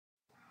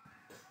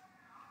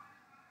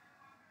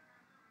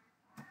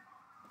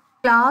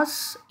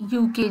Class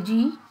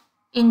UKG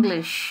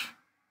English.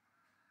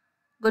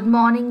 Good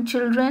morning,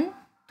 children.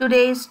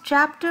 Today's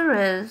chapter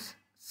is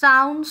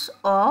Sounds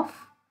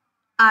of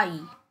I.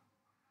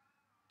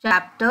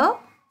 Chapter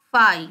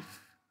 5.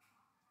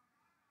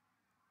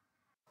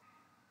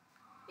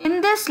 In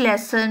this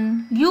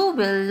lesson, you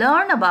will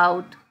learn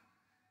about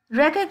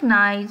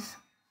recognize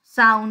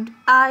sound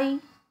I,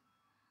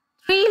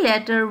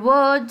 three-letter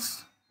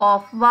words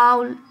of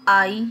vowel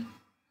I,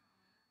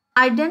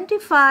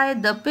 identify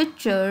the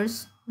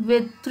pictures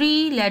with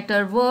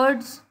three-letter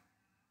words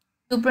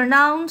to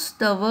pronounce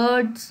the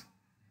words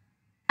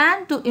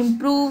and to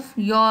improve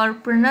your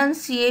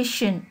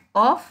pronunciation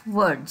of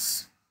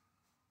words.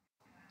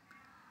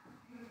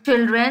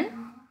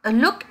 Children,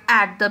 look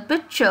at the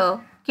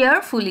picture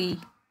carefully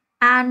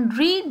and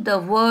read the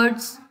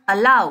words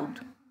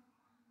aloud.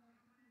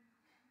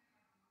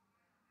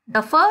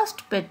 The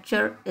first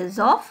picture is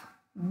of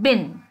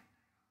bin.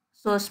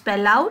 So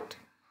spell out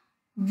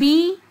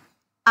B-I-N,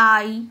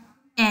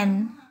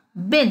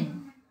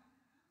 bin.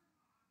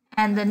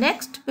 And the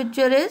next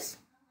picture is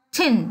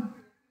tin.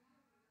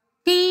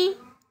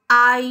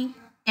 T-I-N,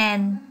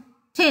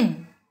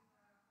 tin.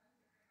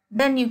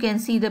 Then you can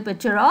see the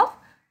picture of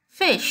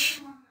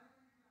fish.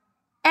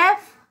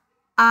 F-I-S-H,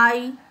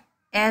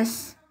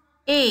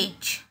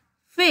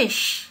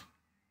 fish.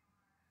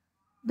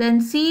 Then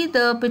see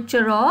the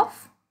picture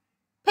of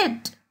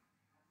pit.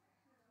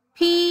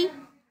 P-I-T,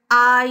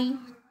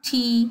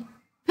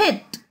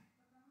 pit.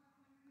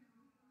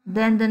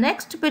 Then the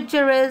next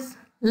picture is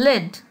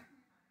lid.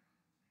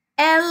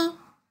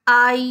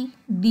 L-I-D,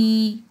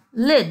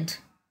 lid.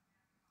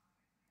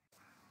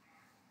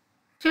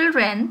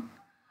 Children,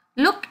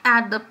 look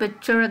at the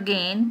picture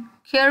again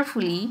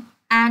carefully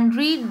and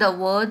read the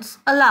words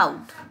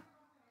aloud.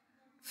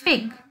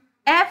 Fig,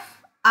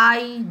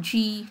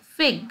 F-I-G,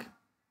 fig.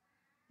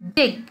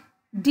 Dig,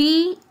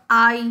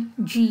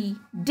 D-I-G,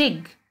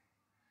 dig.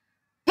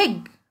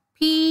 Pig,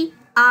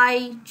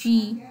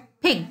 P-I-G,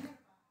 pig.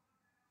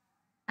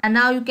 And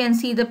now you can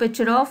see the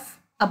picture of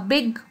a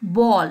big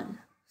ball.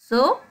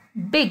 So,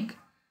 big,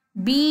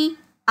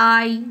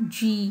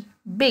 B-I-G,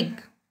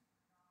 big.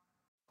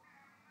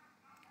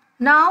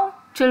 Now,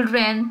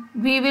 children,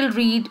 we will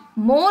read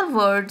more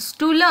words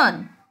to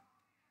learn.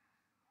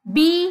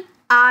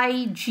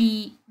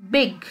 B-I-G,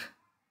 big.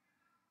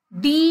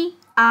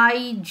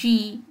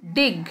 D-I-G,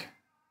 dig.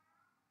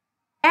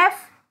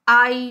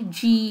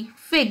 F-I-G,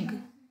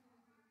 fig.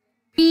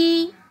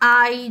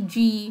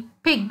 P-I-G,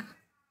 pig.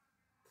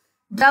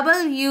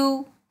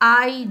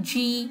 W-I-G,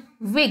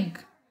 wig.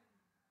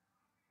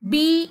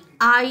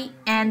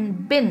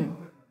 B-I-N, bin.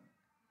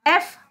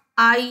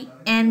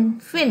 F-I-N,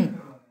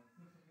 fin.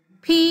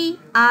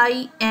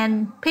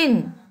 P-I-N,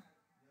 pin.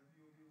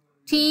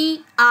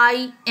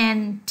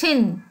 T-I-N,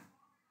 tin.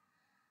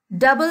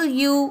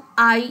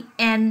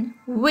 W-I-N,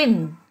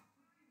 win.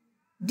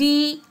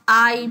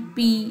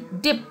 D-I-P,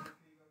 dip.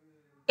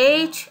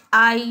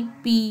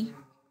 H-I-P,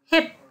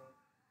 hip.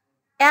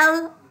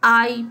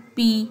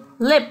 L-I-P,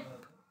 lip.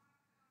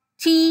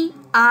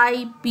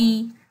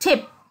 T-I-P,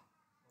 tip.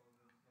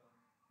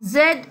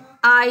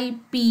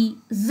 Z-I-P,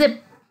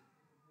 zip.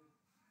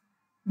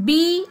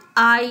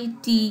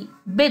 B-I-T,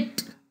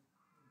 bit.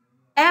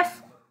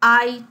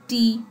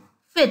 F-I-T,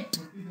 fit.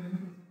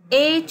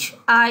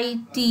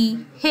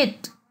 H-I-T,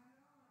 hit.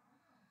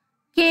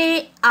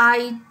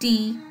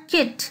 K-I-T,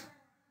 kit.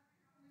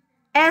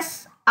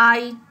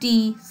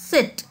 S-I-T,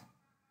 sit.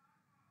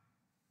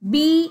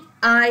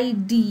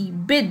 B-I-D,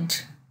 bid.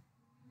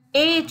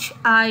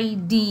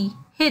 H-I-D,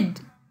 hid.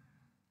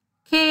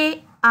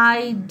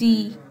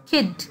 K-I-D,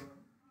 kid.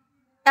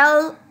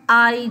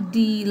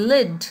 L-I-D,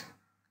 lid.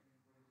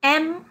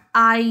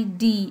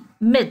 M-I-D,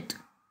 mid.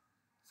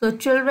 So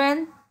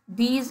children,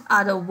 these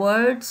are the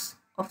words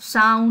of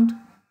sound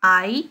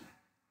I.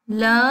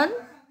 Learn.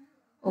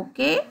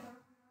 Okay.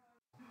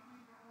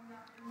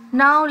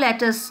 Now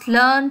let us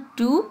learn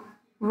to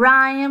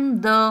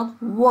rhyme the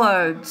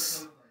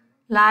words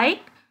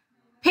like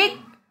pig,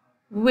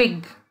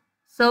 wig.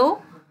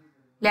 So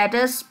let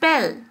us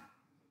spell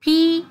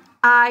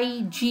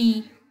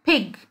P-I-G,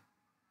 pig.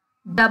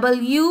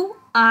 W-I-G,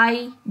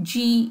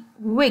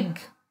 wig.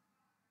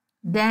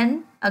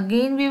 Then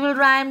again we will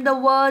rhyme the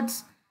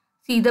words.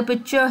 See the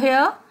picture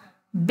here.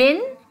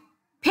 Bin,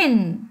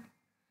 pin.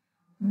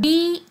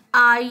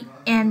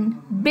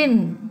 B-I-N,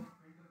 bin.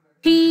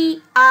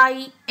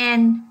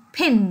 P-I-N,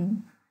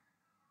 pin.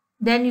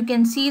 Then you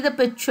can see the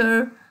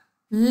picture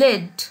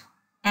lid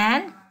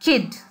and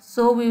kid.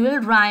 So we will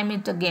rhyme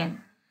it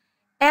again.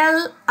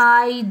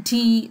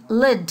 L-I-D,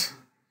 lid.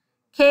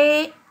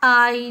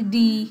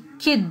 K-I-D,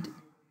 kid.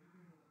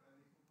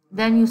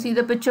 Then you see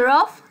the picture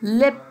of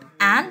lip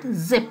and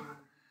zip.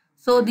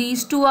 So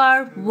these two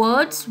are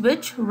words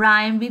which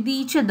rhyme with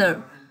each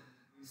other.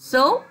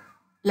 So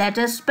let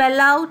us spell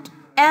out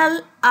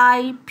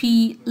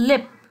L-I-P,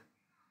 lip.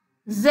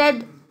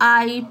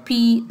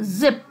 Z-I-P,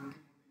 zip.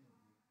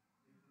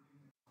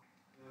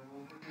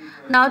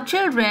 Now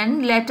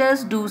children, let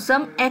us do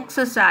some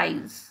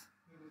exercise.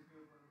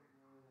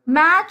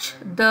 Match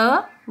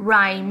the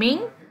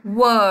rhyming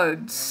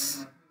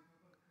words.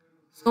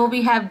 So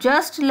we have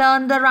just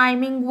learned the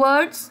rhyming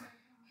words.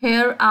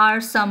 Here are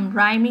some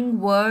rhyming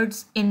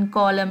words in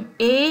column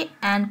A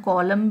and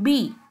column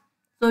B.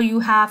 So you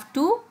have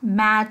to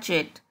match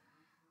it.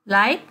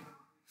 Like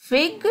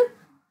fig,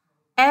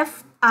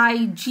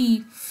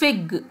 F-I-G,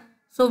 fig.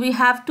 So we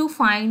have to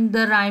find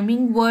the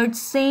rhyming word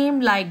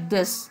same like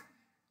this.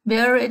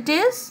 Where it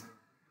is?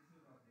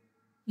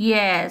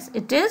 Yes,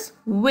 it is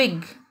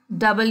wig.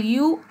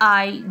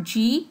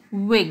 W-I-G,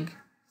 wig.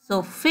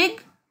 So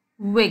fig,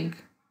 wig.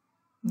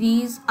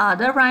 These are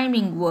the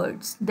rhyming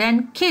words.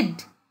 Then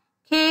kid,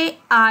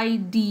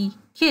 K-I-D,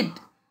 kid.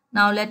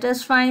 Now let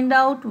us find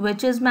out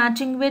which is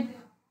matching with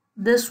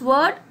this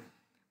word.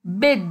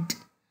 Bid,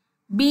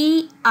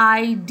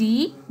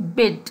 B-I-D,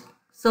 bid.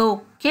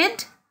 So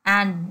kid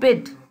and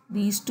bid.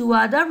 These two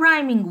are the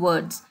rhyming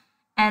words.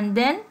 And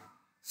then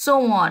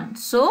so on.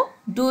 So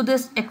do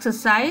this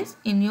exercise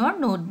in your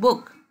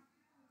notebook.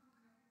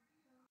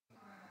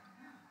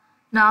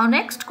 Now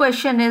next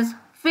question is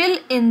fill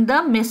in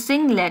the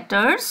missing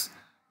letters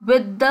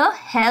with the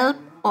help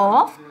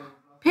of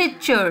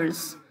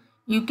pictures.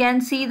 You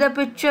can see the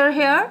picture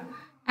here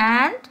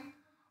and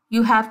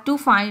you have to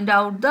find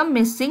out the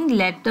missing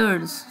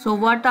letters. So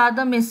what are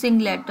the missing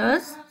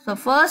letters? So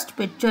first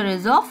picture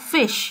is of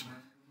fish.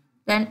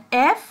 Then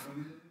F.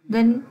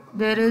 Then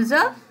there is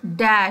a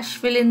dash.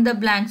 Fill in the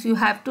blanks. You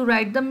have to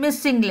write the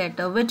missing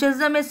letter. Which is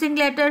the missing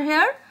letter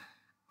here?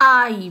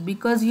 I.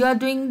 Because you are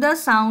doing the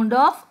sound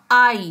of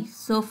I.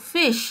 So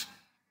fish.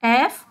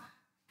 F-I-S-H.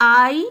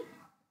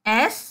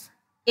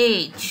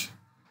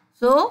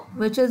 So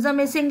which is the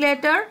missing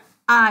letter?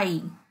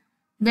 I.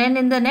 Then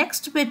in the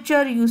next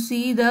picture you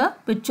see the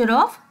picture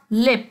of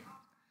lip.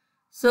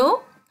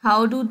 So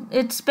how do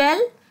it spell?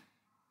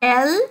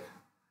 L-I-P.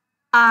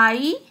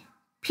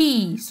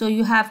 So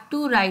you have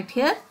to write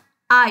here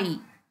I.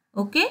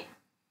 Okay.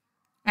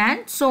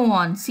 And so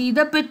on. See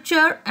the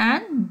picture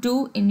and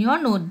do in your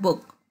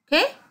notebook.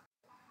 Okay.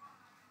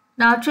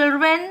 Now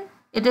children,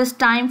 it is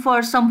time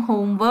for some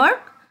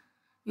homework.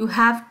 You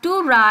have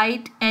to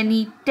write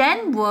any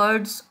 10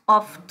 words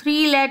of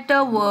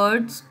 3-letter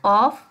words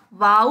of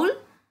vowel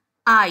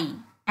I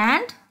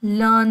and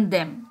learn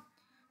them.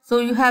 So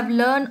you have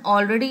learned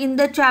already in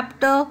the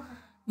chapter.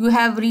 You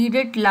have read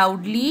it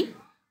loudly.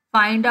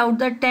 Find out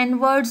the 10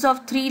 words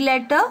of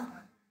 3-letter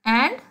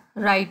and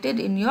write it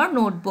in your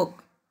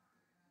notebook.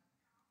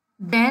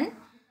 Then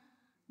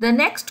the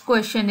next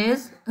question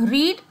is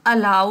read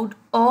aloud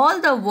all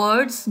the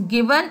words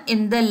given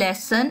in the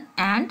lesson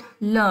and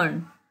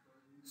learn.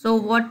 So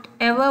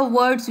whatever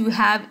words you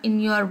have in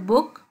your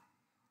book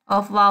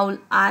of vowel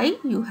I,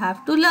 you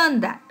have to learn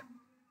that.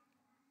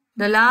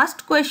 The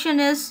last question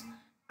is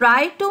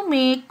try to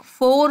make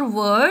 4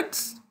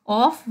 words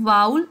of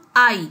vowel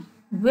I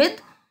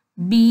with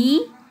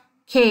B,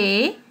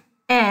 K,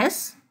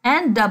 S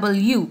and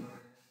W.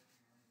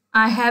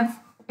 I have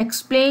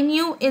explained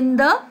you in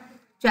the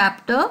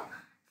chapter.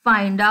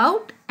 Find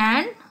out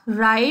and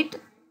write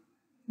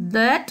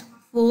that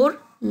 4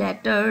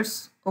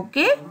 letters.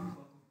 Okay.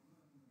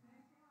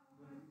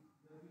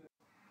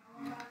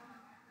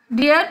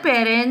 Dear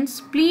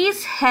parents,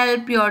 please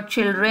help your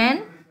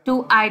children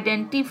to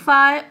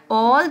identify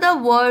all the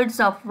words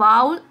of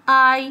vowel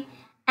I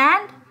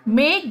and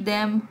make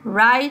them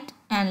write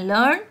and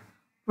learn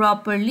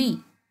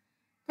properly.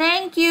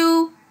 Thank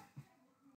you.